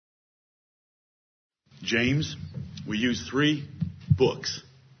James, we use 3 books.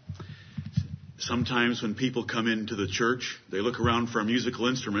 Sometimes when people come into the church, they look around for our musical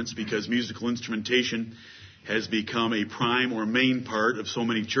instruments because musical instrumentation has become a prime or main part of so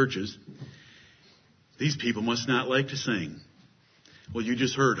many churches. These people must not like to sing. Well, you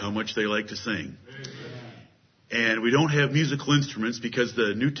just heard how much they like to sing. And we don't have musical instruments because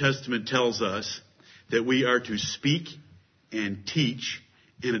the New Testament tells us that we are to speak and teach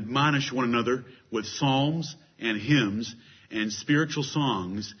and admonish one another with psalms and hymns and spiritual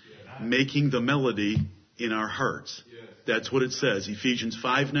songs, making the melody in our hearts. That's what it says, Ephesians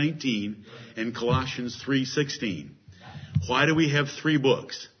 5:19 and Colossians 3:16. Why do we have 3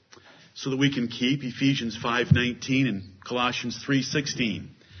 books? So that we can keep Ephesians 5:19 and Colossians 3:16.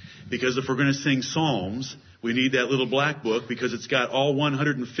 Because if we're going to sing psalms, we need that little black book because it's got all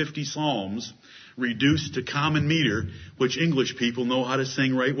 150 psalms reduced to common meter, which English people know how to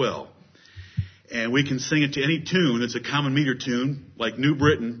sing right well. And we can sing it to any tune that's a common meter tune, like New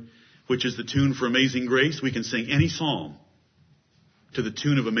Britain, which is the tune for Amazing Grace. We can sing any psalm to the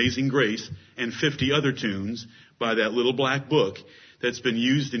tune of Amazing Grace and 50 other tunes by that little black book that's been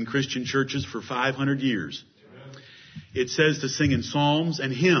used in Christian churches for 500 years. It says to sing in psalms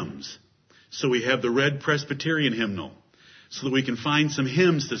and hymns. So we have the red Presbyterian hymnal so that we can find some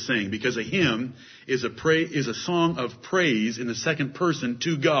hymns to sing, because a hymn is a song of praise in the second person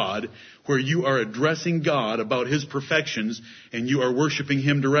to God, where you are addressing God about His perfections and you are worshiping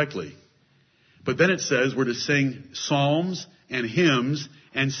Him directly. But then it says we're to sing psalms and hymns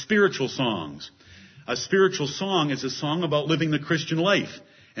and spiritual songs. A spiritual song is a song about living the Christian life.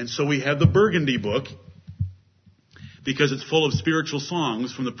 And so we have the Burgundy book because it's full of spiritual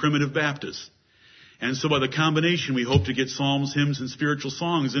songs from the primitive Baptists. And so by the combination, we hope to get psalms, hymns, and spiritual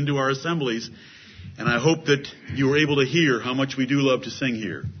songs into our assemblies. And I hope that you were able to hear how much we do love to sing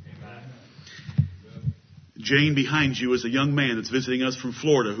here. Jane behind you is a young man that's visiting us from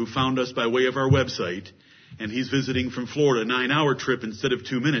Florida who found us by way of our website. And he's visiting from Florida, a 9-hour trip instead of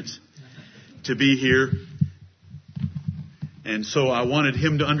 2 minutes to be here. And so I wanted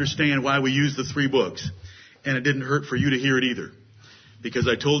him to understand why we use the 3 books. And it didn't hurt for you to hear it either. Because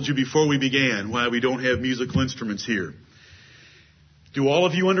I told you before we began why we don't have musical instruments here. Do all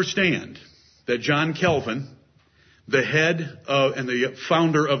of you understand that John Calvin, the head of, and the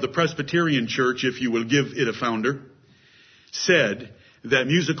founder of the Presbyterian Church, if you will give it a founder, said that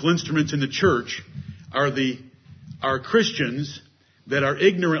musical instruments in the church are Christians that are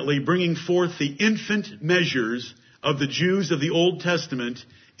ignorantly bringing forth the infant measures of the Jews of the Old Testament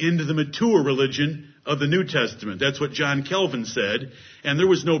into the mature religion of the New Testament. That's what John Calvin said. And there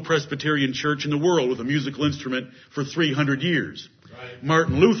was no Presbyterian church in the world with a musical instrument for 300 years. Right.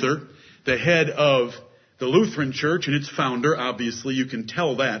 Martin Luther, the head of the Lutheran Church and its founder, obviously you can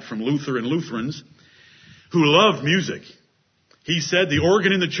tell that from Luther and Lutherans, who loved music. He said the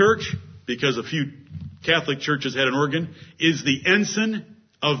organ in the church, because a few Catholic churches had an organ, is the ensign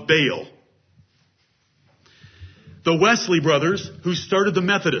of Baal. The Wesley brothers, who started the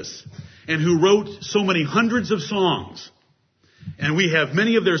Methodists, and who wrote so many hundreds of songs. And we have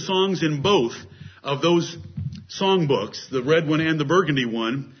many of their songs in both of those songbooks, the red one and the burgundy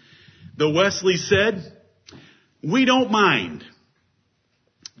one. The Wesley said, we don't mind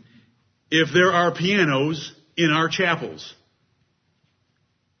if there are pianos in our chapels,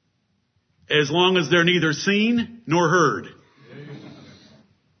 as long as they're neither seen nor heard.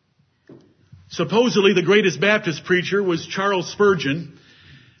 Supposedly the greatest Baptist preacher was Charles Spurgeon,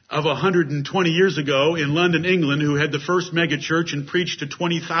 of 120 years ago in London, England, who had the first megachurch and preached to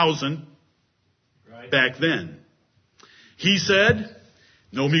 20,000 back then. He said,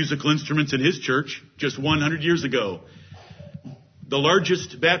 no musical instruments in his church, just 100 years ago. The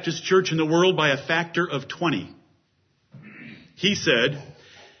largest Baptist church in the world by a factor of 20. He said,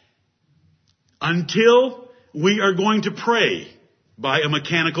 until we are going to pray by a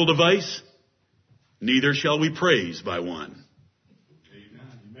mechanical device, neither shall we praise by one.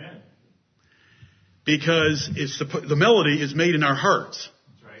 Because the melody is made in our hearts.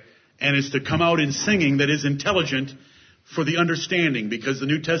 That's right. And it's to come out in singing that is intelligent for the understanding. Because the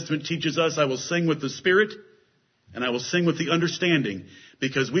New Testament teaches us, I will sing with the Spirit and I will sing with the understanding.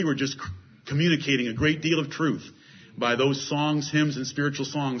 Because we were just communicating a great deal of truth by those songs, hymns, and spiritual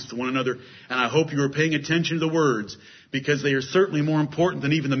songs to one another. And I hope you are paying attention to the words, because they are certainly more important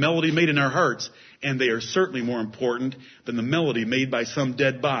than even the melody made in our hearts. And they are certainly more important than the melody made by some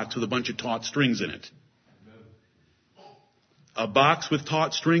dead box with a bunch of taut strings in it. A box with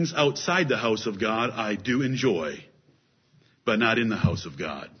taut strings outside the house of God I do enjoy, but not in the house of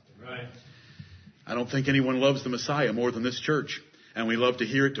God. Right. I don't think anyone loves the Messiah more than this church. And we love to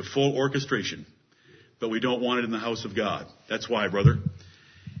hear it to full orchestration. but we don't want it in the house of God. That's why, brother,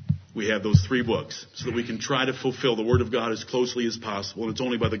 we have those 3 books, so that we can try to fulfill the Word of God as closely as possible, and it's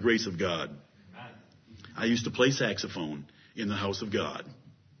only by the grace of God. I used to play saxophone in the house of God.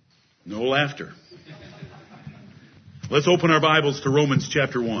 No laughter. Let's open our Bibles to Romans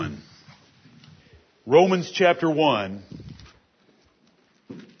chapter 1. Romans chapter 1.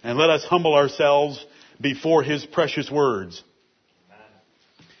 And let us humble ourselves before His precious words.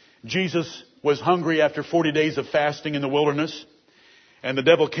 Jesus was hungry after 40 days of fasting in the wilderness. And the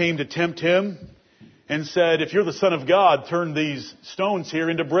devil came to tempt Him and said, if you're the Son of God, turn these stones here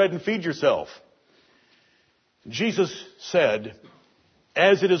into bread and feed yourself. Jesus said,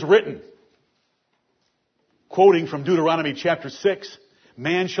 as it is written, quoting from Deuteronomy chapter 6,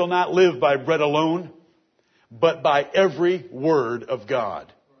 man shall not live by bread alone, but by every word of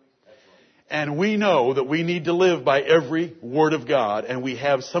God. And we know that we need to live by every word of God, and we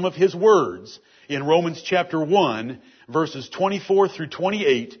have some of His words in Romans chapter 1, verses 24 through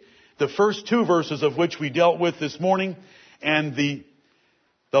 28, the first 2 verses of which we dealt with this morning, and the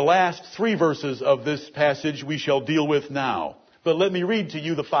last 3 verses of this passage we shall deal with now. But let me read to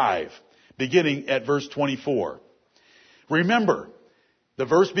you the 5, beginning at verse 24. Remember, the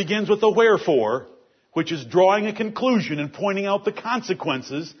verse begins with a wherefore, which is drawing a conclusion and pointing out the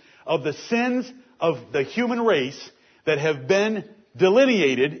consequences of the sins of the human race that have been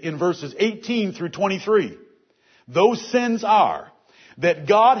delineated in verses 18 through 23. Those sins are that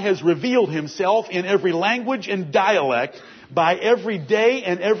God has revealed Himself in every language and dialect by every day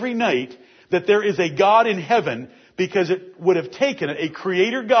and every night, that there is a God in heaven, because it would have taken a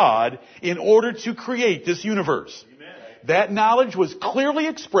creator God in order to create this universe. Amen. That knowledge was clearly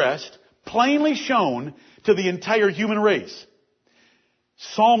expressed, plainly shown to the entire human race.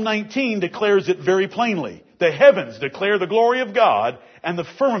 Psalm 19 declares it very plainly. The heavens declare the glory of God, and the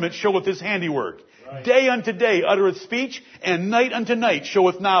firmament showeth His handiwork. Right. Day unto day uttereth speech, and night unto night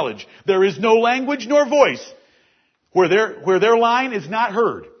showeth knowledge. There is no language nor voice where their line is not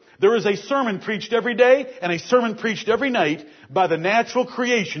heard. There is a sermon preached every day and a sermon preached every night by the natural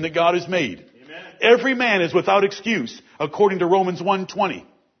creation that God has made. Amen. Every man is without excuse, according to Romans 1:20. Right.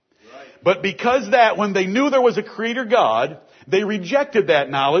 But because that when they knew there was a creator God, they rejected that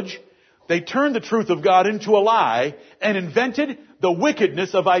knowledge, they turned the truth of God into a lie and invented the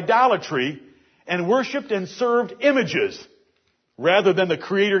wickedness of idolatry and worshipped and served images rather than the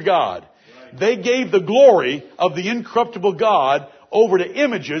creator God. Right. They gave the glory of the incorruptible God over to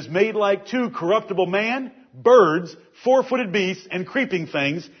images made like 2 corruptible man, birds, 4-footed beasts, and creeping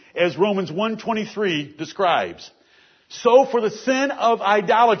things, as Romans 1:23 describes. So for the sin of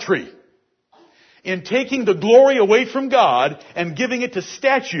idolatry, in taking the glory away from God and giving it to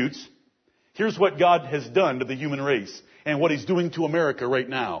statutes, here's what God has done to the human race and what He's doing to America right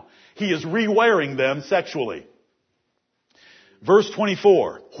now. He is rewiring them sexually. Verse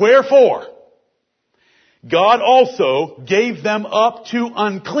 24, wherefore God also gave them up to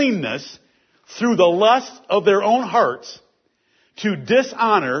uncleanness through the lust of their own hearts, to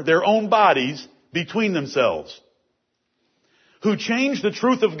dishonor their own bodies between themselves, who changed the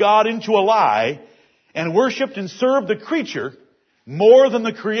truth of God into a lie and worshipped and served the creature more than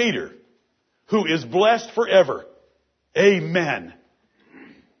the Creator, who is blessed forever. Amen.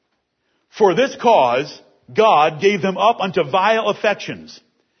 For this cause God gave them up unto vile affections,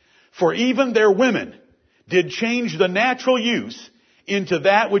 for even their women did change the natural use into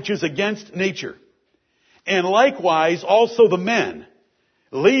that which is against nature. And likewise also the men,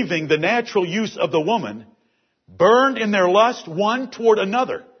 leaving the natural use of the woman, burned in their lust one toward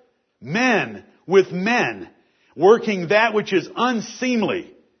another, men with men, working that which is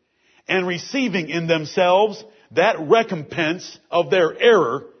unseemly, and receiving in themselves that recompense of their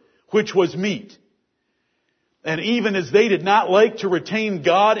error which was meet. And even as they did not like to retain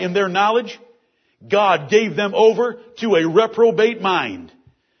God in their knowledge, God gave them over to a reprobate mind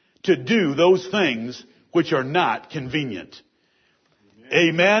to do those things which are not convenient.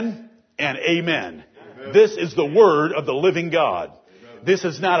 Amen and amen. Amen. This is the word of the living God. Amen. This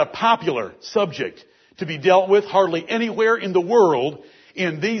is not a popular subject to be dealt with hardly anywhere in the world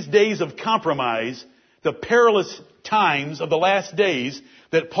in these days of compromise, the perilous times of the last days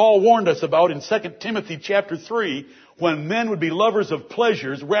that Paul warned us about in 2 Timothy chapter 3, when men would be lovers of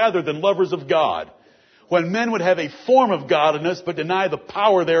pleasures rather than lovers of God. When men would have a form of godliness but deny the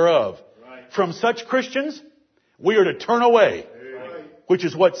power thereof. Right. From such Christians, we are to turn away. Right. Which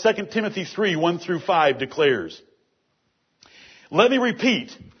is what 2 Timothy 3, 1 through 5 declares. Let me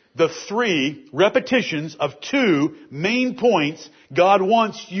repeat the 3 repetitions of 2 main points God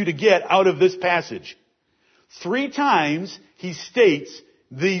wants you to get out of this passage. 3 times He states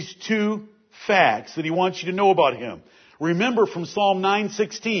these 2 facts that he wants you to know about him. Remember from Psalm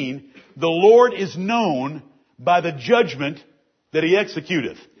 9:16, the Lord is known by the judgment that he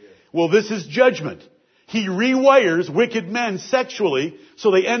executeth. Well, this is judgment. He rewires wicked men sexually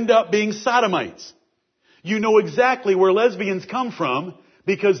so they end up being sodomites. You know exactly where lesbians come from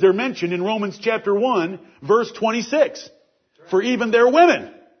because they're mentioned in Romans chapter 1, verse 26. For even their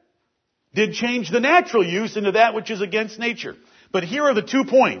women did change the natural use into that which is against nature. But here are the 2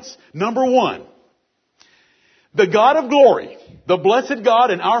 points. Number 1, the God of glory, the blessed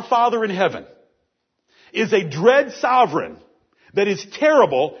God and our Father in heaven, is a dread sovereign that is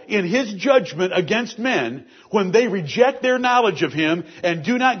terrible in his judgment against men when they reject their knowledge of him and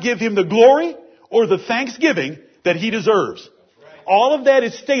do not give him the glory or the thanksgiving that he deserves. All of that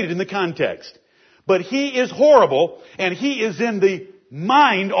is stated in the context. But he is horrible, and he is in the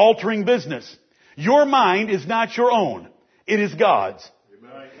mind-altering business. Your mind is not your own. It is God's.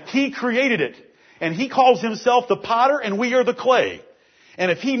 He created it. And he calls himself the potter, and we are the clay. And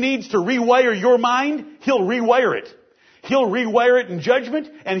if he needs to rewire your mind, he'll rewire it. He'll rewire it in judgment,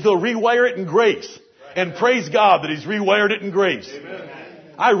 and he'll rewire it in grace. And praise God that he's rewired it in grace. Amen.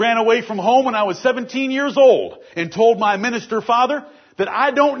 I ran away from home when I was 17 years old and told my minister father that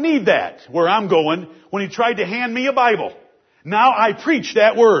I don't need that where I'm going when he tried to hand me a Bible. Now I preach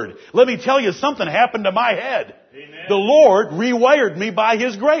that word. Let me tell you, something happened to my head. Amen. The Lord rewired me by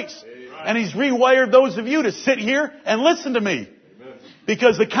his grace. Amen. And he's rewired those of you to sit here and listen to me. Amen.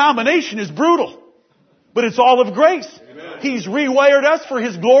 Because the combination is brutal. But it's all of grace. Amen. He's rewired us for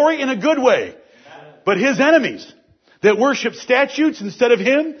his glory in a good way. Amen. But his enemies that worship statues instead of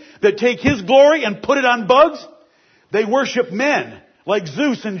him, that take his glory and put it on bugs, they worship men like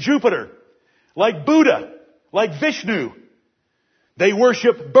Zeus and Jupiter, like Buddha, like Vishnu. They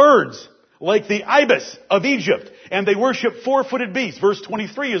worship birds like the ibis of Egypt. And they worship four-footed beasts. Verse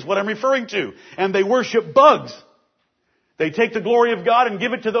 23 is what I'm referring to. And they worship bugs. They take the glory of God and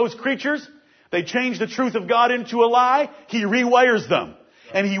give it to those creatures. They change the truth of God into a lie. He rewires them.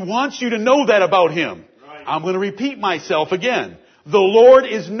 And he wants you to know that about him. I'm going to repeat myself again. The Lord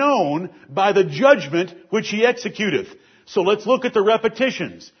is known by the judgment which he executeth. So let's look at the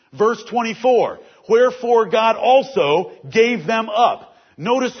repetitions. Verse 24. Wherefore God also gave them up.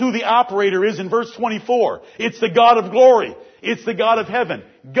 Notice who the operator is in verse 24. It's the God of glory. It's the God of heaven.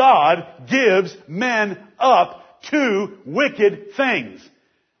 God gives men up to wicked things.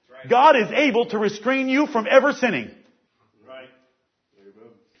 God is able to restrain you from ever sinning. Right.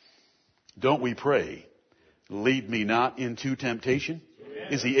 Don't we pray, lead me not into temptation?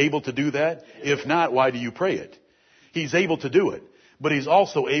 Amen. Is he able to do that? If not, why do you pray it? He's able to do it. But he's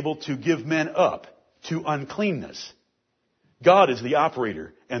also able to give men up to uncleanness. God is the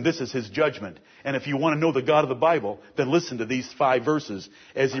operator, and this is his judgment. And if you want to know the God of the Bible, then listen to these 5 verses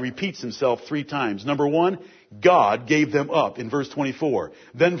as he repeats himself 3 times. Number 1, God gave them up in verse 24.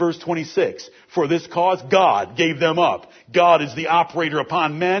 Then verse 26, for this cause God gave them up. God is the operator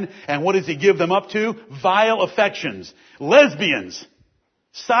upon men, and what does he give them up to? Vile affections. Lesbians,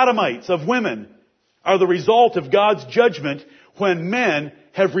 sodomites of women are the result of God's judgment when men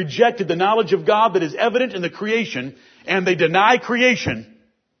have rejected the knowledge of God that is evident in the creation, and they deny creation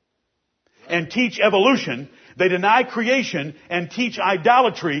and teach evolution. They deny creation and teach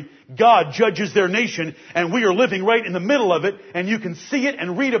idolatry. God judges their nation, and we are living right in the middle of it, and you can see it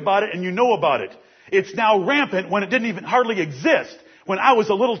and read about it and you know about it. It's now rampant when it didn't even hardly exist when I was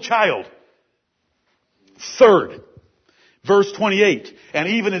a little child. Third, verse 28, and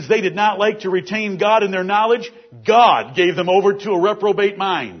even as they did not like to retain God in their knowledge, God gave them over to a reprobate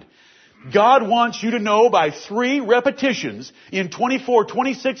mind. God wants you to know by 3 repetitions in 24,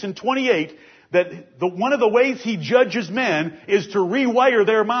 26, and 28 that one of the ways he judges men is to rewire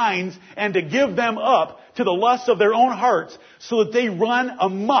their minds and to give them up to the lusts of their own hearts so that they run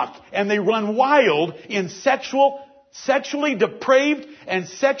amok and they run wild in sexually depraved and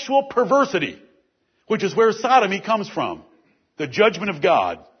sexual perversity, which is where sodomy comes from. The judgment of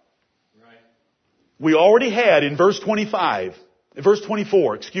God. Right. We already had in verse 24,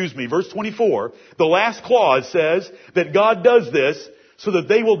 the last clause says that God does this so that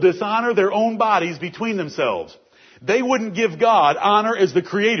they will dishonor their own bodies between themselves. They wouldn't give God honor as the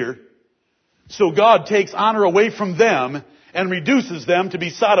Creator, so God takes honor away from them and reduces them to be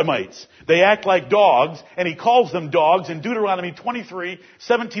sodomites. They act like dogs, and he calls them dogs in Deuteronomy 23,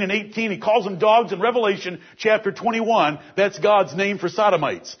 17 and 18. He calls them dogs in Revelation chapter 21. That's God's name for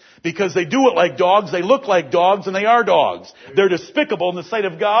sodomites. Because they do it like dogs, they look like dogs, and they are dogs. They're despicable in the sight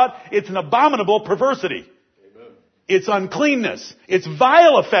of God. It's an abominable perversity. Amen. It's uncleanness. It's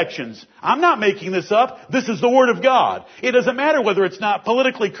vile affections. I'm not making this up. This is the Word of God. It doesn't matter whether it's not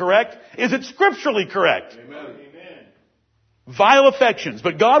politically correct. Is it scripturally correct? Amen. Vile affections.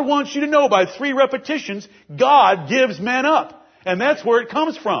 But God wants you to know by 3 repetitions, God gives men up. And that's where it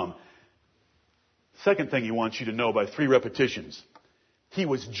comes from. Second thing He wants you to know by 3 repetitions. He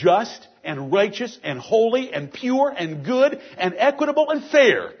was just and righteous and holy and pure and good and equitable and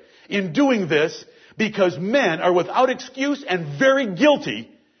fair in doing this because men are without excuse and very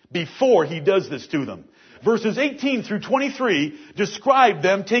guilty before He does this to them. Verses 18 through 23 describe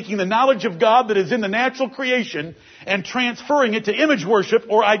them taking the knowledge of God that is in the natural creation and transferring it to image worship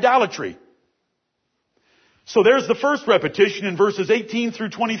or idolatry. So there's the first repetition in verses 18 through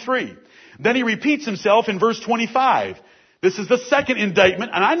 23. Then He repeats Himself in verse 25. This is the second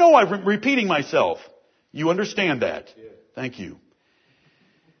indictment, and I know I'm repeating myself. You understand that. Thank you.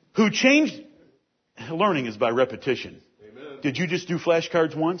 Who changed... Learning is by repetition. Amen. Did you just do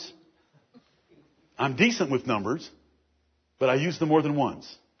flashcards once? I'm decent with numbers, but I use them more than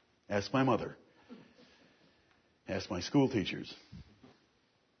once. Ask my mother. Ask my school teachers.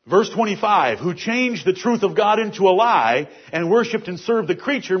 Verse 25, who changed the truth of God into a lie and worshipped and served the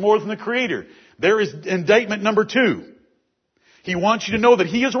creature more than the Creator. There is indictment number 2. He wants you to know that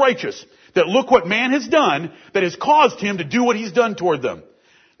He is righteous. That look what man has done that has caused him to do what he's done toward them.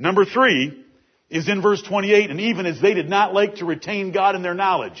 Number 3 is in verse 28, and even as they did not like to retain God in their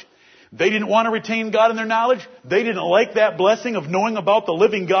knowledge. They didn't want to retain God in their knowledge. They didn't like that blessing of knowing about the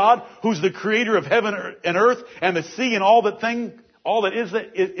living God who's the creator of heaven and earth and the sea and all that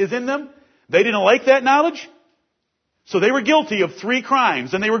is in them. They didn't like that knowledge. So they were guilty of 3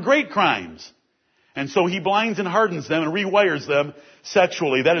 crimes, and they were great crimes. And so He blinds and hardens them and rewires them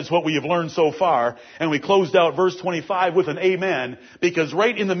sexually. That is what we have learned so far. And we closed out verse 25 with an amen, because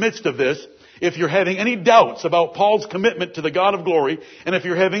right in the midst of this, if you're having any doubts about Paul's commitment to the God of glory, and if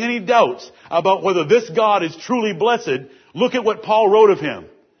you're having any doubts about whether this God is truly blessed, look at what Paul wrote of Him,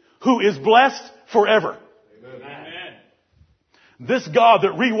 who is blessed forever. Amen. This God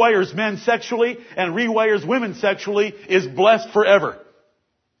that rewires men sexually and rewires women sexually is blessed forever.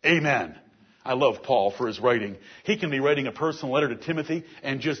 Amen. I love Paul for his writing. He can be writing a personal letter to Timothy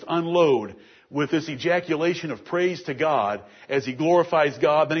and just unload with this ejaculation of praise to God as he glorifies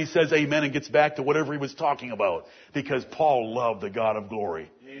God. Then he says amen and gets back to whatever he was talking about, because Paul loved the God of glory.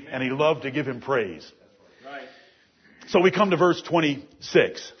 Amen. And he loved to give Him praise. Right. So we come to verse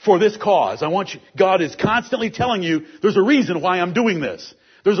 26. For this cause, God is constantly telling you, there's a reason why I'm doing this.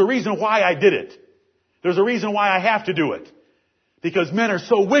 There's a reason why I did it. There's a reason why I have to do it. Because men are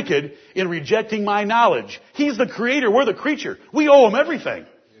so wicked in rejecting my knowledge. He's the creator. We're the creature. We owe Him everything.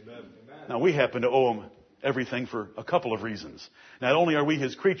 Amen. Now we happen to owe Him everything for a couple of reasons. Not only are we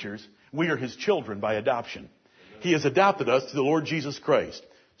His creatures, we are His children by adoption. Amen. He has adopted us to the Lord Jesus Christ.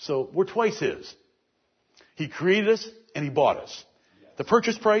 So we're twice His. He created us and He bought us. Yes. The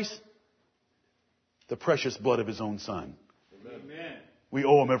purchase price, the precious blood of His own Son. Amen. We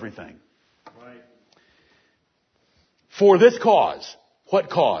owe Him everything. Right. For this cause. What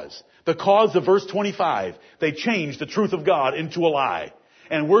cause? The cause of verse 25. They changed the truth of God into a lie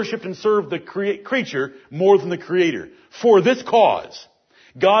and worshipped and served the creature more than the Creator. For this cause,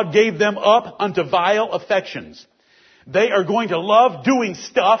 God gave them up unto vile affections. They are going to love doing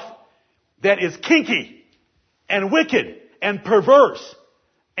stuff that is kinky and wicked and perverse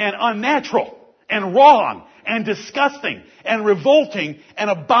and unnatural and wrong and disgusting and revolting and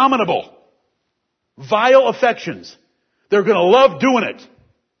abominable. Vile affections. They're going to love doing it.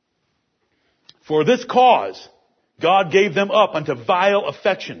 For this cause, God gave them up unto vile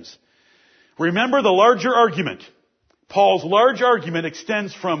affections. Remember the larger argument. Paul's large argument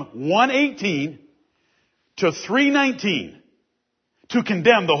extends from 1:18 to 3:19 to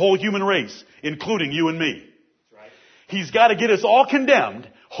condemn the whole human race, including you and me. That's right. He's got to get us all condemned,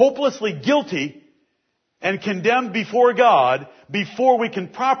 hopelessly guilty, and condemned before God before we can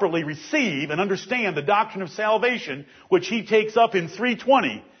properly receive and understand the doctrine of salvation, which he takes up in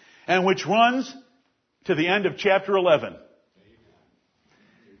 3:20 and which runs to the end of chapter 11.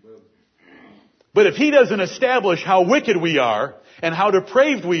 But if he doesn't establish how wicked we are and how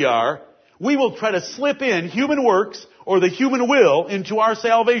depraved we are, we will try to slip in human works or the human will into our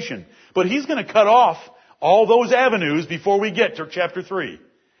salvation. But he's going to cut off all those avenues before we get to chapter 3.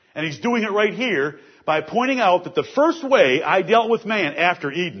 And he's doing it right here by pointing out that the first way I dealt with man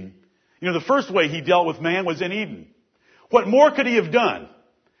after Eden, the first way he dealt with man was in Eden. What more could he have done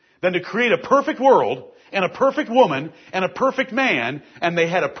than to create a perfect world and a perfect woman and a perfect man, and they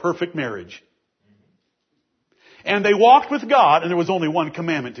had a perfect marriage. And they walked with God, and there was only one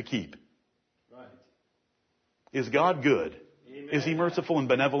commandment to keep. Right. Is God good? Amen. Is He merciful and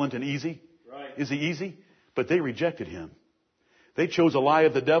benevolent and easy? Right. Is He easy? But they rejected Him. They chose a lie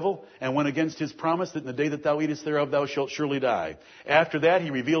of the devil and went against His promise that in the day that thou eatest thereof thou shalt surely die. After that He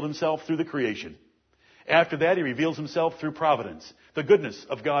revealed Himself through the creation. After that He reveals Himself through providence, the goodness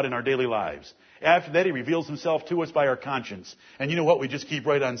of God in our daily lives. After that He reveals Himself to us by our conscience. And you know what? We just keep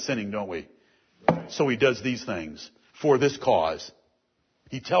right on sinning, don't we? Right. So He does these things for this cause.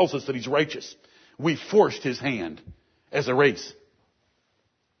 He tells us that He's righteous. We forced His hand as a race.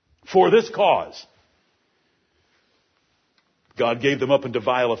 For this cause. God gave them up into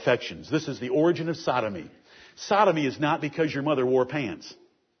vile affections. This is the origin of sodomy. Sodomy is not because your mother wore pants.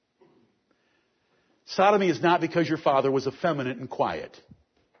 Sodomy is not because your father was effeminate and quiet.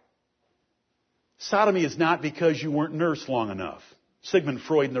 Sodomy is not because you weren't nursed long enough. Sigmund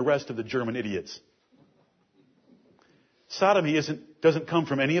Freud and the rest of the German idiots. Sodomy doesn't come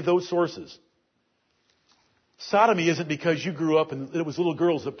from any of those sources. Sodomy isn't because you grew up and it was little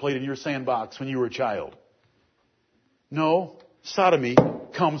girls that played in your sandbox when you were a child. No, sodomy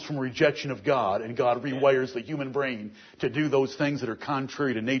comes from rejection of God, and God rewires the human brain to do those things that are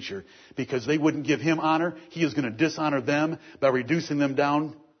contrary to nature because they wouldn't give Him honor. He is going to dishonor them by reducing them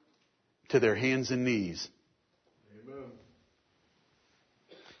down to their hands and knees. Amen.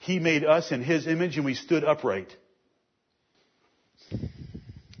 He made us in His image and we stood upright.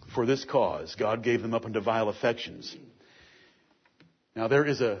 For this cause, God gave them up into vile affections. Now there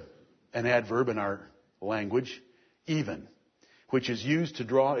is an adverb in our language, even, which is used to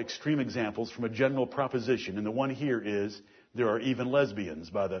draw extreme examples from a general proposition. And the one here is, there are even lesbians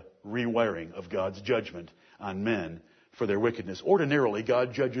by the rewiring of God's judgment on men for their wickedness. Ordinarily,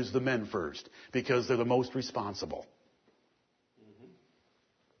 God judges the men first because they're the most responsible.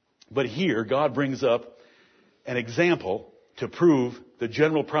 But here, God brings up an example to prove the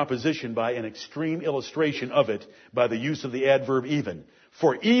general proposition by an extreme illustration of it by the use of the adverb even.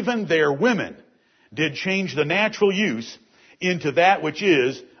 For even their women did change the natural use into that which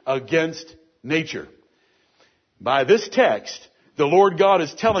is against nature. By this text, the Lord God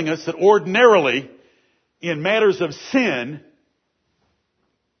is telling us that ordinarily, in matters of sin,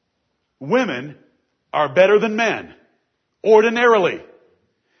 women are better than men. Ordinarily.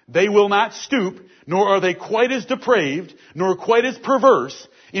 They will not stoop, nor are they quite as depraved, nor quite as perverse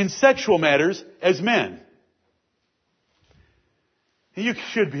in sexual matters as men. You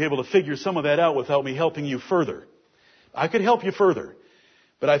should be able to figure some of that out without me helping you further. I could help you further,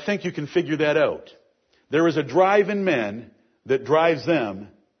 but I think you can figure that out. There is a drive in men that drives them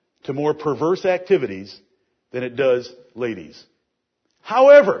to more perverse activities than it does ladies.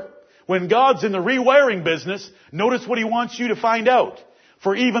 However, when God's in the rewiring business, notice what He wants you to find out.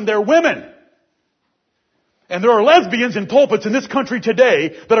 For even their women. And there are lesbians in pulpits in this country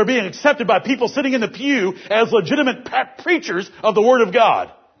today that are being accepted by people sitting in the pew as legitimate preachers of the Word of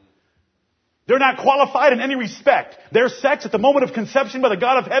God. They're not qualified in any respect. Their sex at the moment of conception by the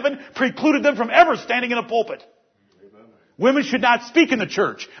God of heaven precluded them from ever standing in a pulpit. Amen. Women should not speak in the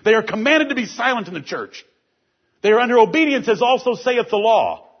church. They are commanded to be silent in the church. They are under obedience, as also saith the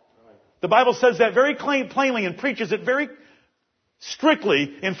law. The Bible says that very plainly and preaches it very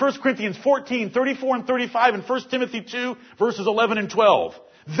strictly in 1 Corinthians 14, 34 and 35 and 1 Timothy 2, verses 11 and 12.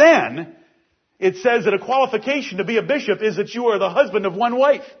 Then, it says that a qualification to be a bishop is that you are the husband of one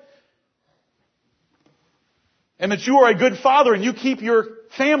wife. And that you are a good father and you keep your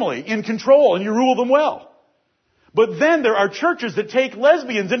family in control and you rule them well. But then there are churches that take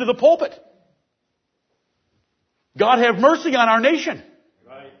lesbians into the pulpit. God have mercy on our nation.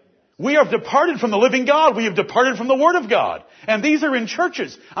 We have departed from the living God. We have departed from the Word of God. And these are in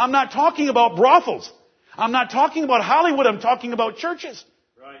churches. I'm not talking about brothels. I'm not talking about Hollywood. I'm talking about churches.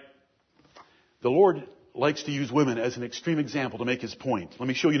 Right. The Lord likes to use women as an extreme example to make His point. Let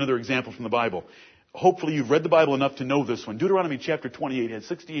me show you another example from the Bible. Hopefully you've read the Bible enough to know this one. Deuteronomy chapter 28 has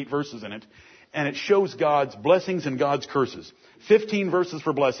 68 verses in it. And it shows God's blessings and God's curses. 15 verses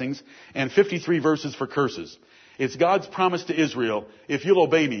for blessings and 53 verses for curses. It's God's promise to Israel, if you'll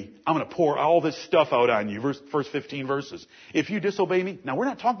obey me, I'm going to pour all this stuff out on you. First 15 verses. If you disobey me, now we're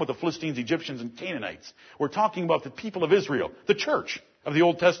not talking about the Philistines, Egyptians, and Canaanites. We're talking about the people of Israel, the church of the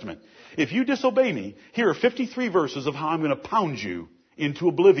Old Testament. If you disobey me, here are 53 verses of how I'm going to pound you into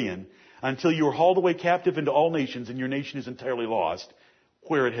oblivion until you are hauled away captive into all nations and your nation is entirely lost,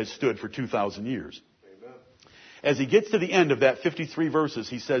 where it has stood for 2,000 years. Amen. As he gets to the end of that 53 verses,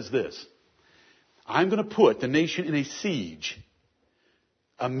 he says this. I'm going to put the nation in a siege,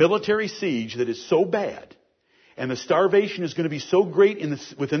 a military siege that is so bad, and the starvation is going to be so great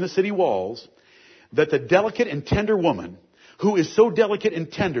within the city walls, that the delicate and tender woman who is so delicate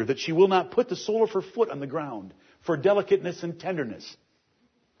and tender that she will not put the sole of her foot on the ground for delicateness and tenderness,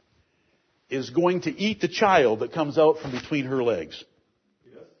 is going to eat the child that comes out from between her legs.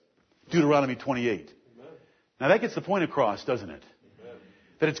 Yes. Deuteronomy 28. Amen. Now that gets the point across, doesn't it? Amen.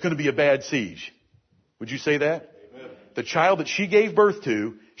 That it's going to be a bad siege. Would you say that? Amen. The child that she gave birth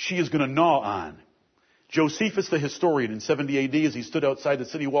to, she is going to gnaw on. Josephus the historian in 70 AD, as he stood outside the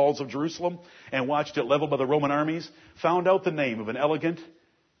city walls of Jerusalem and watched it leveled by the Roman armies, found out the name of an elegant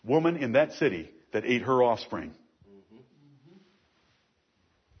woman in that city that ate her offspring.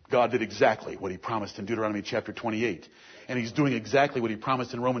 God did exactly what He promised in Deuteronomy chapter 28. And He's doing exactly what He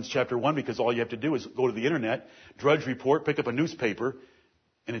promised in Romans chapter 1, because all you have to do is go to the internet, Drudge Report, pick up a newspaper,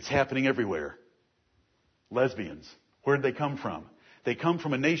 and it's happening everywhere. Lesbians. Where did they come from? They come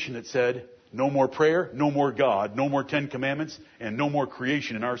from a nation that said, no more prayer, no more God, no more 10 Commandments, and no more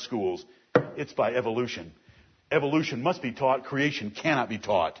creation in our schools. It's by evolution. Evolution must be taught. Creation cannot be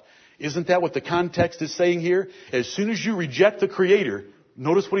taught. Isn't that what the context is saying here? As soon as you reject the Creator,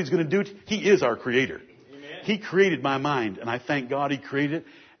 notice what He's going to do. He is our Creator. Amen. He created my mind, and I thank God He created it.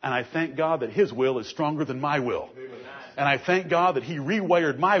 And I thank God that His will is stronger than my will. Amen. And I thank God that He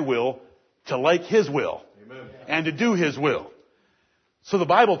rewired my will to like His will. Amen. And to do His will. So the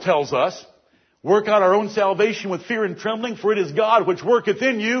Bible tells us, work out our own salvation with fear and trembling, for it is God which worketh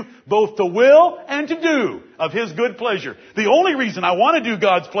in you both to will and to do of His good pleasure. The only reason I want to do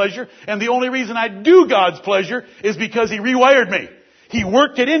God's pleasure, and the only reason I do God's pleasure, is because He rewired me. He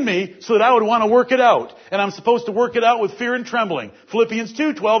worked it in me so that I would want to work it out. And I'm supposed to work it out with fear and trembling. Philippians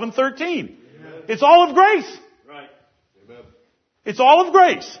 2:12 and 13. Amen. It's all of grace. Right. Amen. It's all of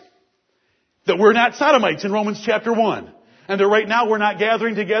grace. That we're not sodomites in Romans chapter 1. And that right now we're not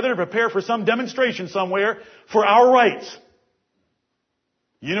gathering together to prepare for some demonstration somewhere for our rights.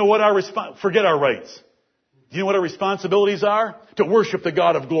 You know what forget our rights. Do you know what our responsibilities are? To worship the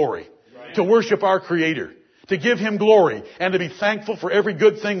God of glory. Right. To worship our Creator. To give Him glory. And to be thankful for every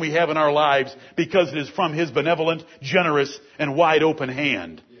good thing we have in our lives, because it is from His benevolent, generous, and wide open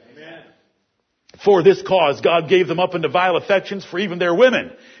hand. Amen. For this cause God gave them up into vile affections, for even their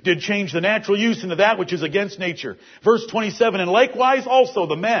women did change the natural use into that which is against nature. Verse 27, and likewise also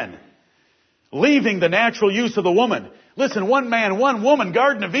the men, leaving the natural use of the woman. Listen, one man, one woman,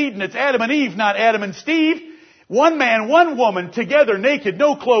 Garden of Eden, it's Adam and Eve, not Adam and Steve. One man, one woman, together, naked,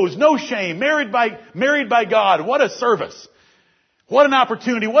 no clothes, no shame, married by God. What a service. What an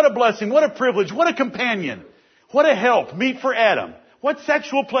opportunity, what a blessing, what a privilege, what a companion. What a help, meet for Adam. What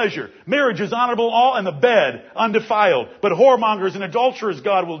sexual pleasure. Marriage is honorable all, and the bed undefiled. But whoremongers and adulterers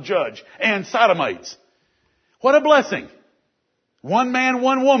God will judge, and sodomites. What a blessing. One man,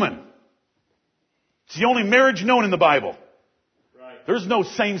 one woman. It's the only marriage known in the Bible. Right. There's no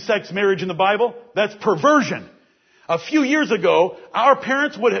same-sex marriage in the Bible. That's perversion. A few years ago, our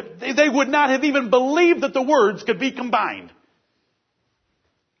parents they would not have even believed that the words could be combined.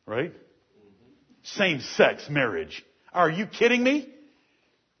 Right? Same-sex marriage. Are you kidding me?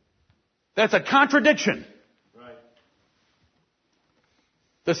 That's a contradiction. Right.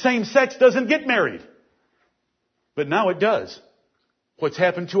 The same sex doesn't get married. But now it does. What's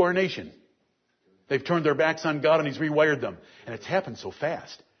happened to our nation? They've turned their backs on God and He's rewired them. And it's happened so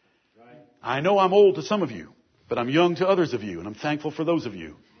fast. Right. I know I'm old to some of you, but I'm young to others of you. And I'm thankful for those of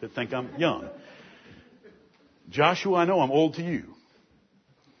you that think I'm young. Joshua, I know I'm old to you.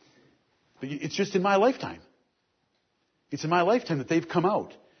 But it's just in my lifetime. It's in my lifetime that they've come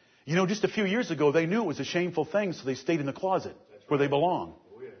out. You know, just a few years ago, they knew it was a shameful thing, so they stayed in the closet where they belong.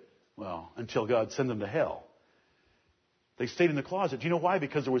 Oh, yeah. Well, until God sent them to hell. They stayed in the closet. Do you know why?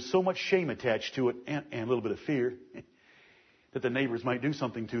 Because there was so much shame attached to it, and a little bit of fear that the neighbors might do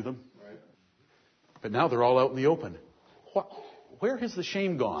something to them. Right. But now they're all out in the open. Where has the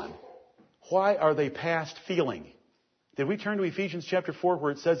shame gone? Why are they past feeling? Did we turn to Ephesians chapter 4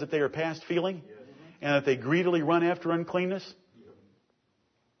 where it says that they are past feeling? Yes. And that they greedily run after uncleanness?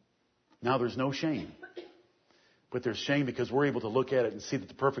 Now there's no shame. But there's shame because we're able to look at it and see that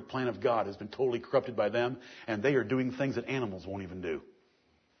the perfect plan of God has been totally corrupted by them, and they are doing things that animals won't even do.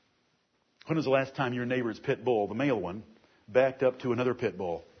 When was the last time your neighbor's pit bull, the male one, backed up to another pit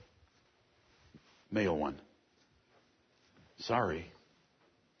bull? Male one. Sorry.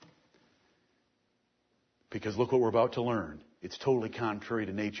 Because look what we're about to learn. It's totally contrary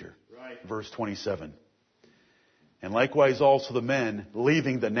to nature. Right. Verse 27. And likewise also the men,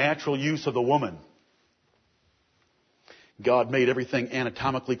 leaving the natural use of the woman. God made everything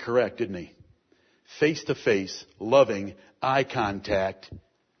anatomically correct, didn't He? Face to face, loving, eye contact,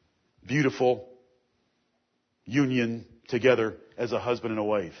 beautiful union together as a husband and a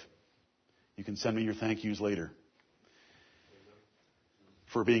wife. You can send me your thank yous later.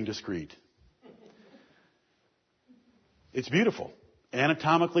 for being discreet. It's beautiful.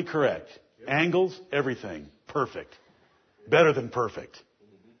 Anatomically correct. Angles, everything. Perfect. Better than perfect.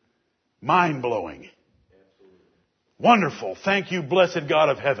 Mind-blowing. Wonderful. Thank you, blessed God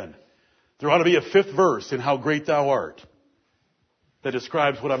of heaven. There ought to be a fifth verse in How Great Thou Art that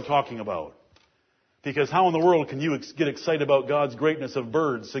describes what I'm talking about. Because how in the world can you get excited about God's greatness of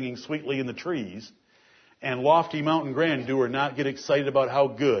birds singing sweetly in the trees and lofty mountain grandeur not get excited about how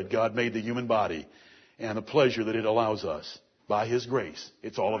good God made the human body and the pleasure that it allows us by His grace?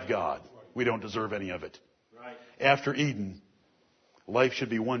 It's all of God. We don't deserve any of it. After Eden, life should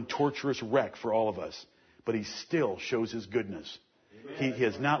be one torturous wreck for all of us. But He still shows His goodness. He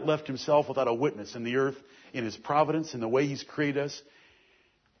has not left Himself without a witness in the earth, in His providence, in the way He's created us.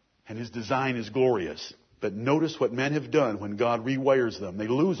 And His design is glorious. But notice what men have done when God rewires them. They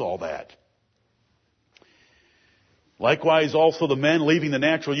lose all that. Likewise also the men, leaving the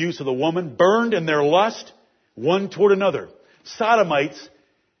natural use of the woman, burned in their lust one toward another. Sodomites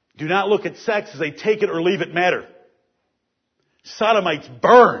do not look at sex as a take it or leave it matter. Sodomites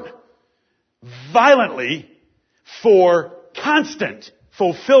burn violently for constant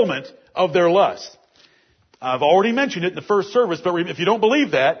fulfillment of their lust. I've already mentioned it in the first service, but if you don't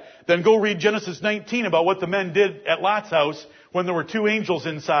believe that, then go read Genesis 19 about what the men did at Lot's house when there were two angels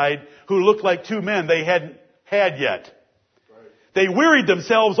inside who looked like two men they hadn't had yet. They wearied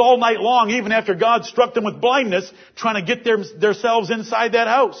themselves all night long, even after God struck them with blindness, trying to get themselves inside that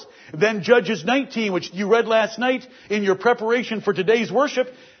house. Then Judges 19, which you read last night in your preparation for today's worship,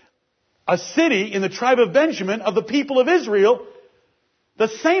 a city in the tribe of Benjamin of the people of Israel, the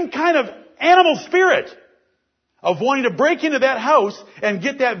same kind of animal spirit of wanting to break into that house and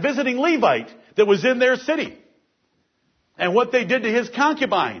get that visiting Levite that was in their city. And what they did to his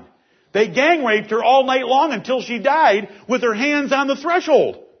concubine. They gang raped her all night long until she died with her hands on the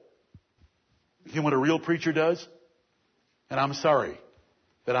threshold. You know what a real preacher does? And I'm sorry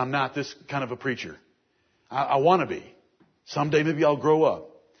that I'm not this kind of a preacher. I want to be. Someday maybe I'll grow up.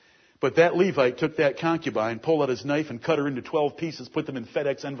 But that Levite took that concubine, pulled out his knife and cut her into 12 pieces, put them in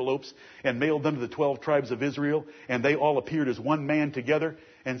FedEx envelopes, and mailed them to the 12 tribes of Israel. And they all appeared as one man together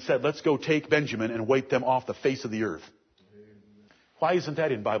and said, let's go take Benjamin and wipe them off the face of the earth. Why isn't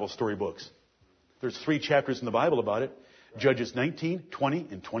that in Bible storybooks? There's 3 chapters in the Bible about it. Judges 19, 20,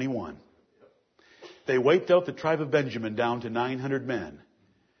 and 21. They wiped out the tribe of Benjamin down to 900 men.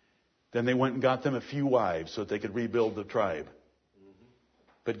 Then they went and got them a few wives so that they could rebuild the tribe.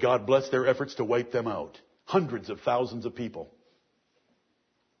 But God blessed their efforts to wipe them out. Hundreds of thousands of people.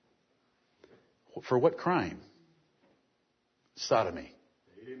 For what crime? Sodomy.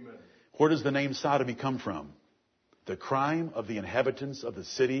 Amen. Where does the name sodomy come from? The crime of the inhabitants of the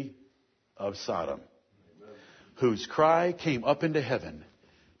city of Sodom. Amen. Whose cry came up into heaven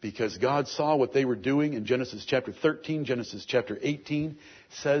because God saw what they were doing in Genesis chapter 13, Genesis chapter 18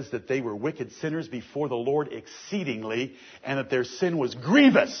 says that they were wicked sinners before the Lord exceedingly, and that their sin was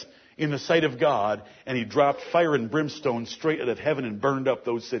grievous in the sight of God, and He dropped fire and brimstone straight out of heaven and burned up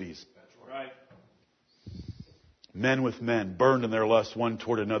those cities. That's right. Men with men, burned in their lust one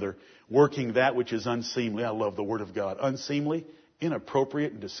toward another, working that which is unseemly. I love the Word of God. Unseemly,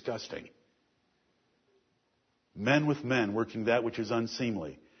 inappropriate, and disgusting. Men with men, working that which is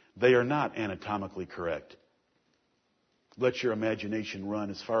unseemly. They are not anatomically correct. Let your imagination run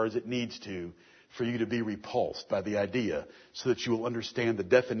as far as it needs to for you to be repulsed by the idea so that you will understand the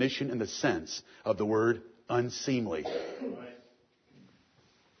definition and the sense of the word unseemly.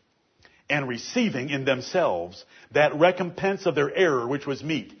 And receiving in themselves that recompense of their error which was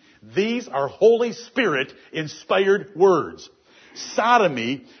meet. These are Holy Spirit inspired words.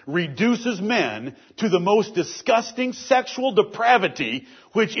 Sodomy reduces men to the most disgusting sexual depravity,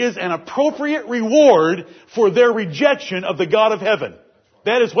 which is an appropriate reward for their rejection of the God of heaven.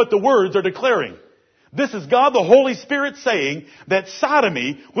 That is what the words are declaring. This is God the Holy Spirit saying that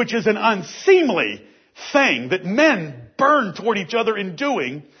sodomy, which is an unseemly thing that men burn toward each other in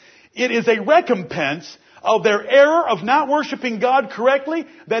doing, it is a recompense of their error of not worshiping God correctly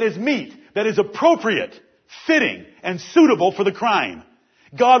that is meet, that is appropriate, fitting, and suitable for the crime.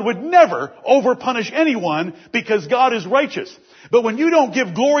 God would never overpunish anyone because God is righteous. But when you don't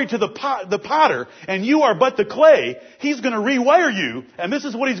give glory to the potter and you are but the clay, He's going to rewire you, and this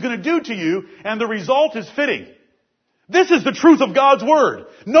is what He's going to do to you, and the result is fitting. This is the truth of God's Word.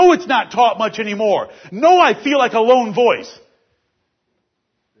 No, it's not taught much anymore. No, I feel like a lone voice.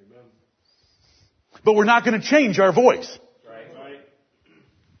 Amen. But we're not going to change our voice. Right.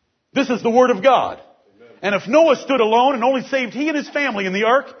 This is the Word of God. Amen. And if Noah stood alone and only saved he and his family in the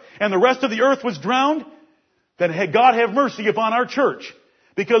ark, and the rest of the earth was drowned, then God have mercy upon our church.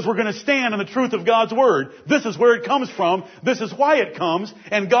 Because we're going to stand on the truth of God's Word. This is where it comes from. This is why it comes.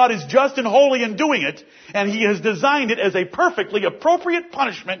 And God is just and holy in doing it. And He has designed it as a perfectly appropriate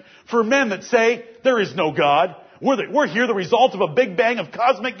punishment for men that say, there is no God. We're here the result of a big bang of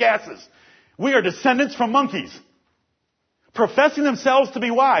cosmic gases. We are descendants from monkeys. Professing themselves to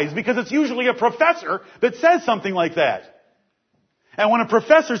be wise, because it's usually a professor that says something like that. And when a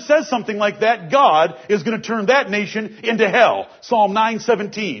professor says something like that, God is going to turn that nation into hell. Psalm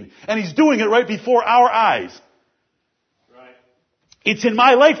 9:17. And He's doing it right before our eyes. Right. It's in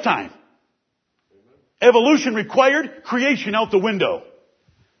my lifetime. Evolution required, creation out the window.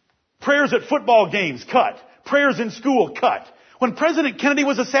 Prayers at football games, cut. Prayers in school, cut. When President Kennedy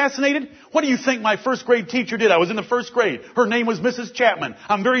was assassinated, what do you think my first grade teacher did? I was in the first grade. Her name was Mrs. Chapman.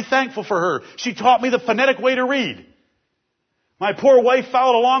 I'm very thankful for her. She taught me the phonetic way to read. My poor wife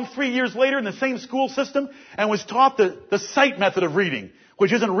followed along 3 years later in the same school system and was taught the sight method of reading,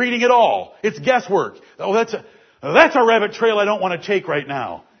 which isn't reading at all. It's guesswork. Oh, that's a rabbit trail I don't want to take right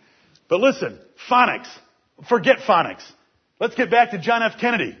now. But listen, phonics. Forget phonics. Let's get back to John F.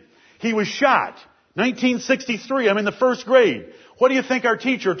 Kennedy. He was shot. 1963, I'm in the first grade. What do you think our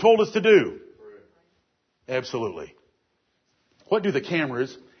teacher told us to do? Absolutely. What do the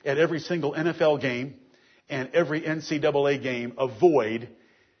cameras at every single NFL game and every NCAA game avoid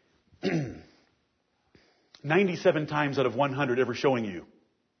 97 times out of 100 ever showing you?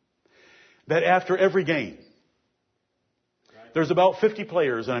 That after every game, there's about 50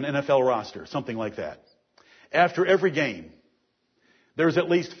 players on an NFL roster, something like that. After every game, there's at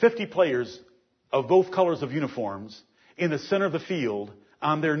least 50 players of both colors of uniforms in the center of the field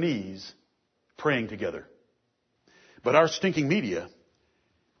on their knees praying together. But our stinking media,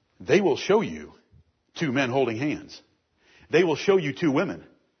 they will show you two men holding hands. They will show you two women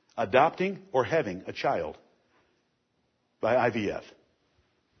adopting or having a child by IVF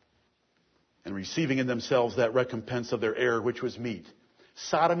and receiving in themselves that recompense of their error which was meat.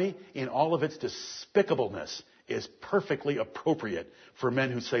 Sodomy in all of its despicableness is perfectly appropriate for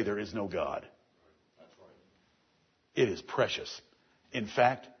men who say there is no God. It is precious. In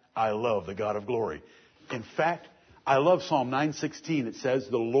fact, I love the God of glory. In fact, I love Psalm 9:16. It says,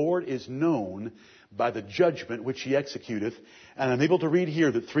 the Lord is known by the judgment which He executeth. And I'm able to read here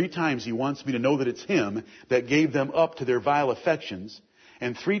that 3 times He wants me to know that it's Him that gave them up to their vile affections.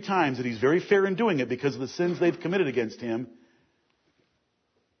 And 3 times that He's very fair in doing it because of the sins they've committed against Him.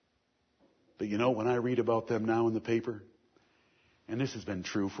 But you know, when I read about them now in the paper, and this has been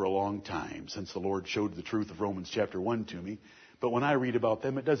true for a long time since the Lord showed the truth of Romans chapter 1 to me. But when I read about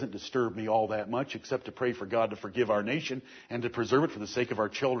them, it doesn't disturb me all that much except to pray for God to forgive our nation and to preserve it for the sake of our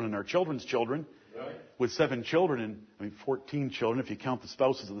children and our children's children. Right. With 7 children, 14 children if you count the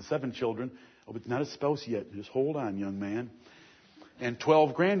spouses of the 7 children. Oh, but not a spouse yet. Just hold on, young man. And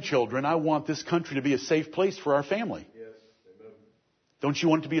 12 grandchildren. I want this country to be a safe place for our family. Yes. Amen. Don't you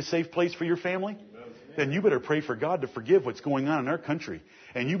want it to be a safe place for your family? Then you better pray for God to forgive what's going on in our country.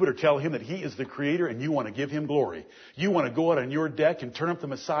 And you better tell Him that He is the Creator and you want to give Him glory. You want to go out on your deck and turn up the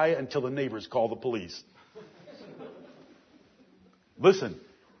Messiah until the neighbors call the police. Listen,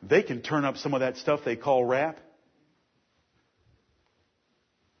 they can turn up some of that stuff they call rap.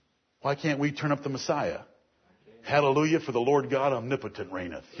 Why can't we turn up the Messiah? Hallelujah, for the Lord God omnipotent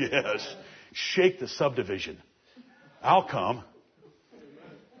reigneth. Yes. Shake the subdivision. I'll come.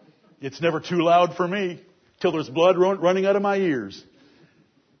 It's never too loud for me till there's blood running out of my ears.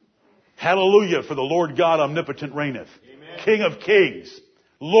 Hallelujah, for the Lord God omnipotent reigneth. Amen. King of kings,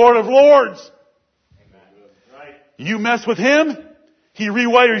 Lord of lords. Amen. Right. You mess with Him, He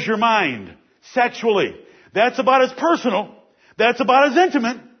rewires your mind sexually. That's about as personal, that's about as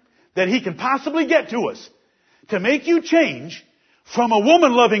intimate that He can possibly get to us. To make you change from a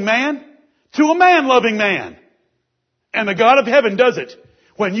woman-loving man to a man-loving man. And the God of heaven does it.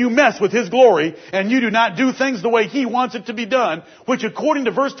 When you mess with His glory and you do not do things the way He wants it to be done, which according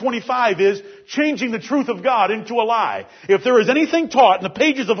to verse 25 is changing the truth of God into a lie. If there is anything taught in the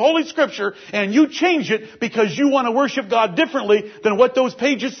pages of Holy Scripture and you change it because you want to worship God differently than what those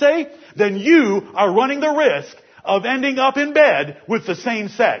pages say, then you are running the risk of ending up in bed with the same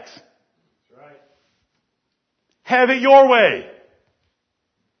sex. That's right. Have it your way.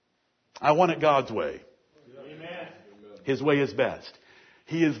 I want it God's way. Amen. His way is best.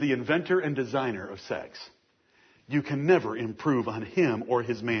 He is the inventor and designer of sex. You can never improve on Him or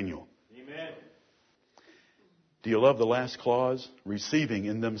His manual. Amen. Do you love the last clause? Receiving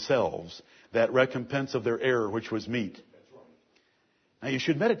in themselves that recompense of their error which was meat. That's right. Now you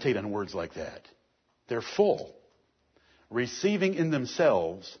should meditate on words like that. They're full. Receiving in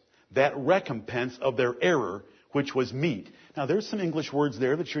themselves that recompense of their error which was meat. Now, there's some English words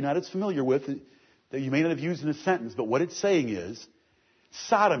there that you're not as familiar with, that you may not have used in a sentence, but what it's saying is,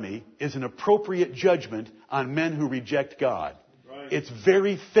 sodomy is an appropriate judgment on men who reject God. Right. It's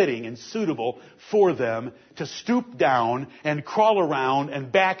very fitting and suitable for them to stoop down and crawl around and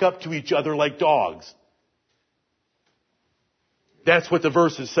back up to each other like dogs. That's what the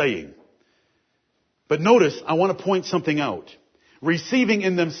verse is saying. But notice, I want to point something out. Receiving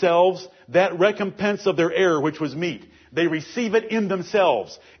in themselves that recompense of their error which was meet. They receive it in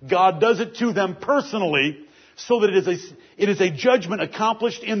themselves. God does it to them personally, so that it is a judgment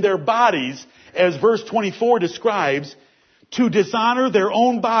accomplished in their bodies, as verse 24 describes, to dishonor their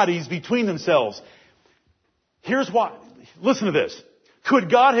own bodies between themselves. Here's why. Listen to this. Could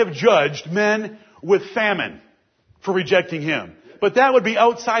God have judged men with famine for rejecting Him? But that would be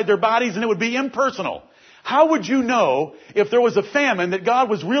outside their bodies and it would be impersonal. How would you know if there was a famine that God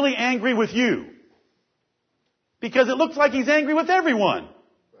was really angry with you? Because it looks like He's angry with everyone.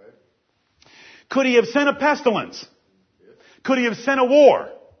 Could He have sent a pestilence? Could He have sent a war?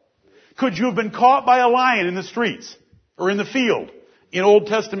 Could you have been caught by a lion in the streets or in the field in Old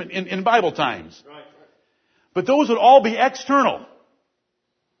Testament, in Bible times? But those would all be external.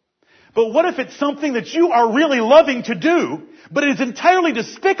 But what if it's something that you are really loving to do, but it is entirely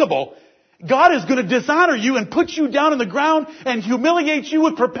despicable? God is going to dishonor you and put you down on the ground and humiliate you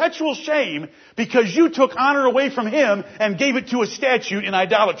with perpetual shame because you took honor away from Him and gave it to a statue in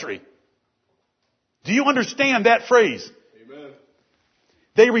idolatry. Do you understand that phrase? Amen.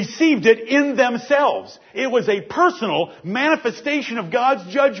 They received it in themselves. It was a personal manifestation of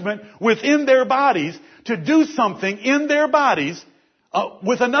God's judgment within their bodies to do something in their bodies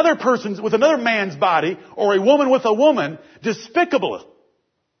with another man's body, or a woman with a woman, despicable,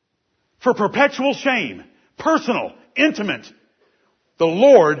 for perpetual shame, personal, intimate. The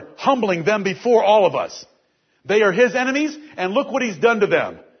Lord humbling them before all of us. They are His enemies, and look what He's done to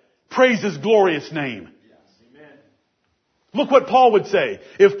them. Praise His glorious name. Yes, amen. Look what Paul would say.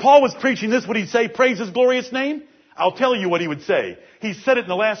 If Paul was preaching this, would he say, praise His glorious name? I'll tell you what he would say. He said it in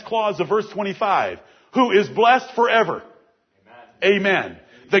the last clause of verse 25. Who is blessed forever. Amen. Amen.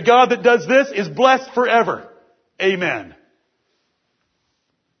 The God that does this is blessed forever. Amen.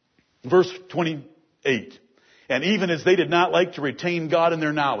 Verse 28. And even as they did not like to retain God in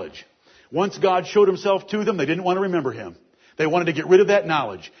their knowledge. Once God showed Himself to them, they didn't want to remember Him. They wanted to get rid of that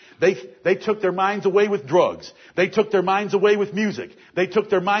knowledge. They took their minds away with drugs. They took their minds away with music. They took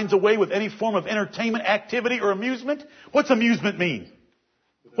their minds away with any form of entertainment, activity, or amusement. What's amusement mean?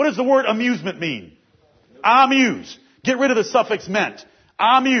 What does the word amusement mean? Amuse. Get rid of the suffix meant.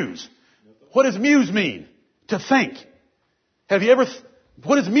 Amuse. What does muse mean? To think.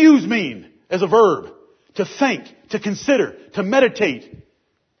 What does muse mean as a verb? To think, to consider, to meditate.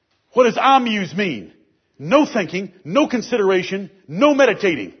 What does amuse mean? No thinking, no consideration, no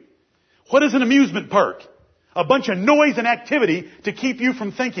meditating. What is an amusement park? A bunch of noise and activity to keep you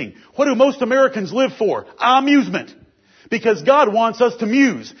from thinking. What do most Americans live for? Amusement. Because God wants us to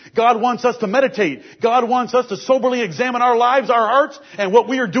muse. God wants us to meditate. God wants us to soberly examine our lives, our hearts, and what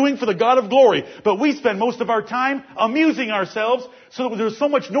we are doing for the God of glory. But we spend most of our time amusing ourselves so that there's so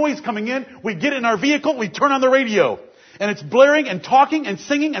much noise coming in, we get in our vehicle, we turn on the radio. And it's blaring and talking and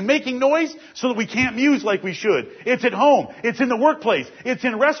singing and making noise so that we can't muse like we should. It's at home. It's in the workplace. It's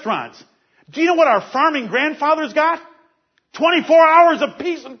in restaurants. Do you know what our farming grandfathers got? 24 hours of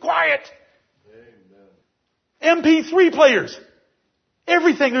peace and quiet. MP3 players.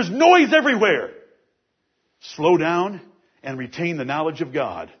 Everything. There's noise everywhere. Slow down and retain the knowledge of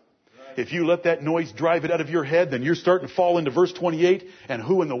God. If you let that noise drive it out of your head, then you're starting to fall into verse 28, and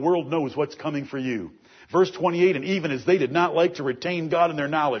who in the world knows what's coming for you? Verse 28, and even as they did not like to retain God in their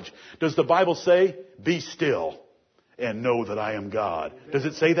knowledge. Does the Bible say, be still and know that I am God? Does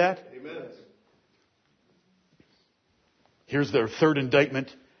it say that? Amen. Here's their third indictment.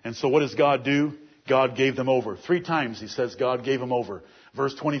 And so what does God do? God gave them over. 3 times He says God gave them over.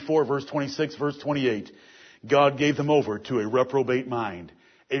 Verse 24, verse 26, verse 28. God gave them over to a reprobate mind.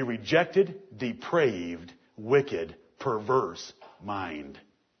 A rejected, depraved, wicked, perverse mind.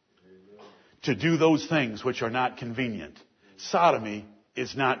 To do those things which are not convenient. Sodomy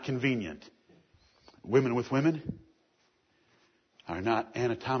is not convenient. Women with women are not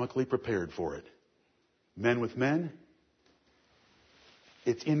anatomically prepared for it. Men with men,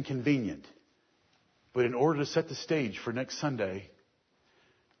 it's inconvenient. But in order to set the stage for next Sunday,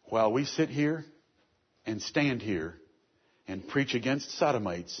 while we sit here and stand here and preach against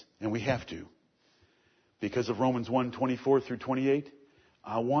sodomites, and we have to, because of Romans 1:24 through 28,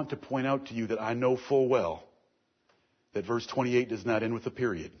 I want to point out to you that I know full well that verse 28 does not end with a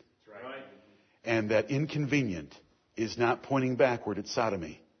period. Right. And that inconvenient is not pointing backward at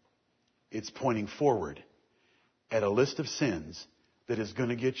sodomy. It's pointing forward at a list of sins that is going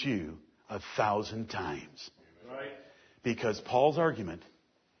to get you 1,000 times. Right. Because Paul's argument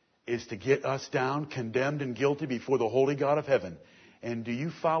is to get us down, condemned and guilty before the holy God of heaven. And do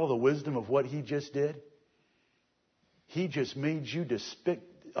you follow the wisdom of what he just did? He just made you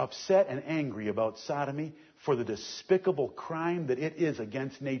upset and angry about sodomy for the despicable crime that it is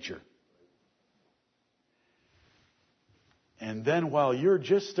against nature. And then while you're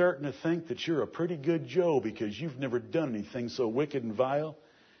just starting to think that you're a pretty good Joe because you've never done anything so wicked and vile,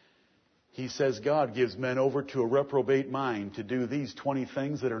 he says God gives men over to a reprobate mind to do these 20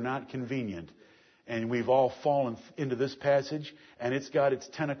 things that are not convenient. And we've all fallen into this passage, and it's got its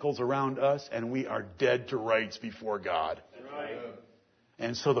tentacles around us, and we are dead to rights before God. Right.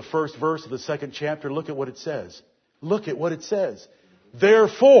 And so the first verse of the second chapter, look at what it says. Look at what it says.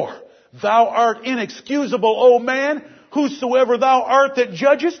 Therefore, thou art inexcusable, O man, whosoever thou art that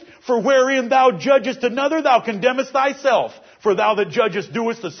judgest, for wherein thou judgest another, thou condemnest thyself. For thou that judgest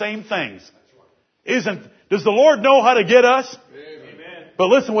doest the same things. Does the Lord know how to get us? Amen. But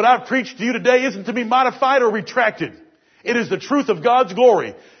listen, what I've preached to you today isn't to be modified or retracted. It is the truth of God's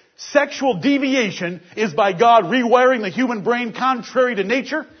glory. Sexual deviation is by God rewiring the human brain contrary to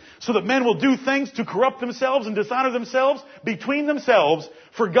nature, so that men will do things to corrupt themselves and dishonor themselves between themselves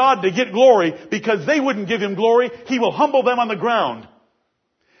for God to get glory, because they wouldn't give Him glory. He will humble them on the ground.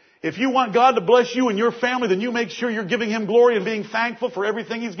 If you want God to bless you and your family, then you make sure you're giving Him glory and being thankful for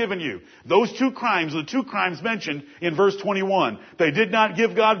everything He's given you. Those two crimes, the two crimes mentioned in verse 21, they did not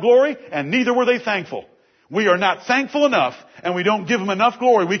give God glory, and neither were they thankful. We are not thankful enough, and we don't give Him enough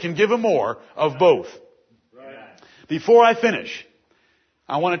glory. We can give Him more of both. Right. Before I finish,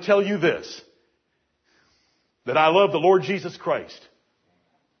 I want to tell you this, that I love the Lord Jesus Christ.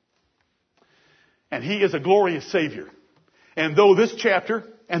 And He is a glorious Savior. And though this chapter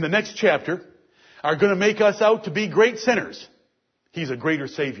and the next chapter are going to make us out to be great sinners, He's a greater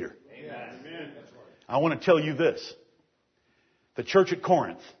Savior. Amen. I want to tell you this. The church at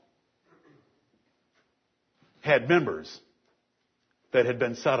Corinth had members that had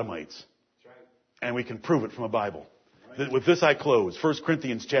been sodomites. And we can prove it from the Bible. With this I close. 1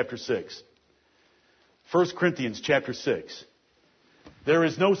 Corinthians chapter 6. 1 Corinthians chapter 6. There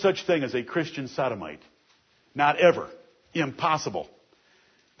is no such thing as a Christian sodomite. Not ever. Impossible.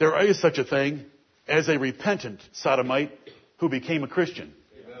 There is such a thing as a repentant sodomite who became a Christian.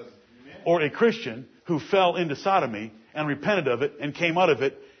 Amen. Or a Christian who fell into sodomy and repented of it and came out of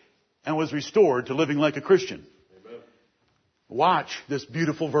it and was restored to living like a Christian. Amen. Watch this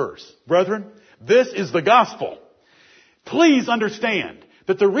beautiful verse. Brethren, this is the gospel. Please understand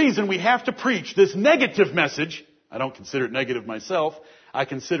that the reason we have to preach this negative message, I don't consider it negative myself, I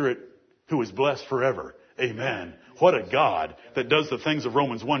consider it who is blessed forever. Amen. What a God that does the things of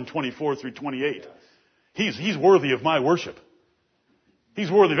Romans 1:24 through 28. He's worthy of my worship. He's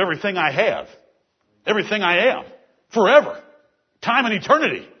worthy of everything I have. Everything I am. Forever. Time and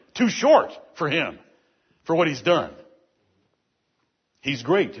eternity. Too short for Him. For what He's done. He's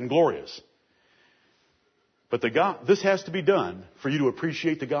great and glorious. But this has to be done for you to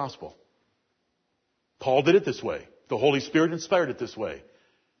appreciate the gospel. Paul did it this way. The Holy Spirit inspired it this way.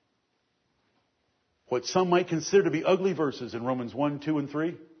 What some might consider to be ugly verses in Romans 1, 2, and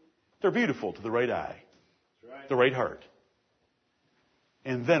 3, they're beautiful to the right eye, the right heart.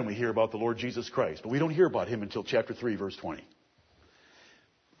 And then we hear about the Lord Jesus Christ. But we don't hear about Him until chapter 3, verse 20.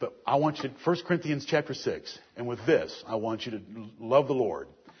 But I want you to, 1 Corinthians chapter 6, and with this, I want you to love the Lord.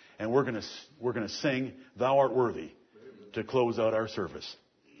 And we're going to sing, Thou Art Worthy, to close out our service.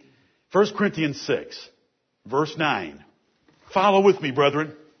 1 Corinthians 6, verse 9. Follow with me,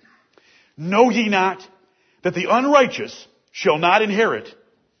 brethren. Know ye not that the unrighteous shall not inherit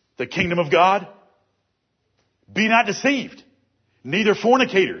the kingdom of God? Be not deceived. Neither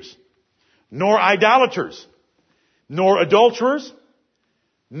fornicators, nor idolaters, nor adulterers,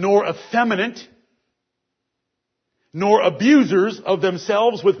 nor effeminate, nor abusers of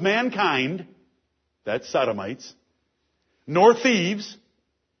themselves with mankind, that's sodomites, nor thieves,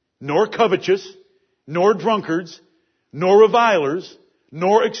 nor covetous, nor drunkards, nor revilers,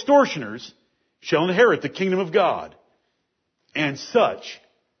 nor extortioners shall inherit the kingdom of God. And such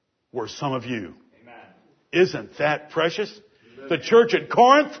were some of you. Amen. Isn't that precious? The church at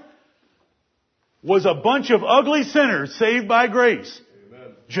Corinth was a bunch of ugly sinners saved by grace.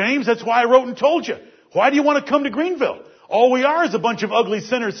 Amen. James, that's why I wrote and told you. Why do you want to come to Greenville? All we are is a bunch of ugly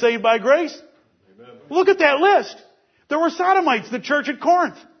sinners saved by grace. Amen. Look at that list. There were sodomites in the church at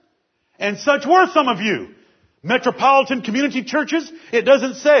Corinth. And such were some of you. Metropolitan community churches, it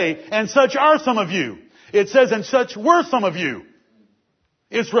doesn't say, and such are some of you. It says, and such were some of you.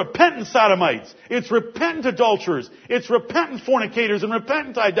 It's repentant sodomites. It's repentant adulterers. It's repentant fornicators and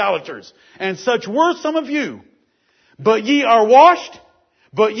repentant idolaters. And such were some of you. But ye are washed,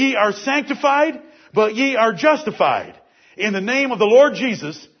 but ye are sanctified, but ye are justified in the name of the Lord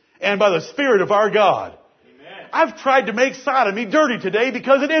Jesus and by the Spirit of our God. Amen. I've tried to make sodomy dirty today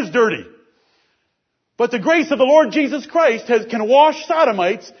because it is dirty. But the grace of the Lord Jesus Christ can wash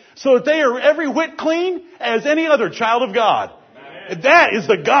sodomites so that they are every whit clean as any other child of God. Amen. That is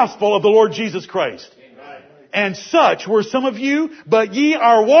the gospel of the Lord Jesus Christ. Amen. And such were some of you, but ye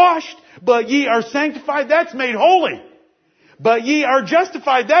are washed, but ye are sanctified. That's made holy. But ye are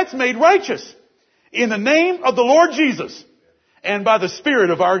justified. That's made righteous. In the name of the Lord Jesus and by the Spirit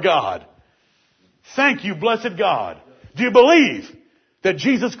of our God. Thank you, blessed God. Do you believe that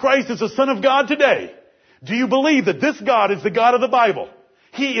Jesus Christ is the Son of God today? Do you believe that this God is the God of the Bible?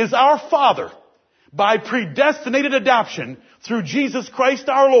 He is our Father. By predestinated adoption through Jesus Christ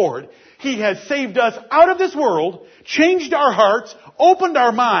our Lord, He has saved us out of this world, changed our hearts, opened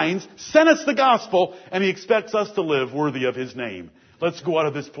our minds, sent us the gospel, and He expects us to live worthy of His name. Let's go out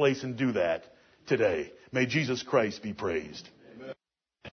of this place and do that today. May Jesus Christ be praised.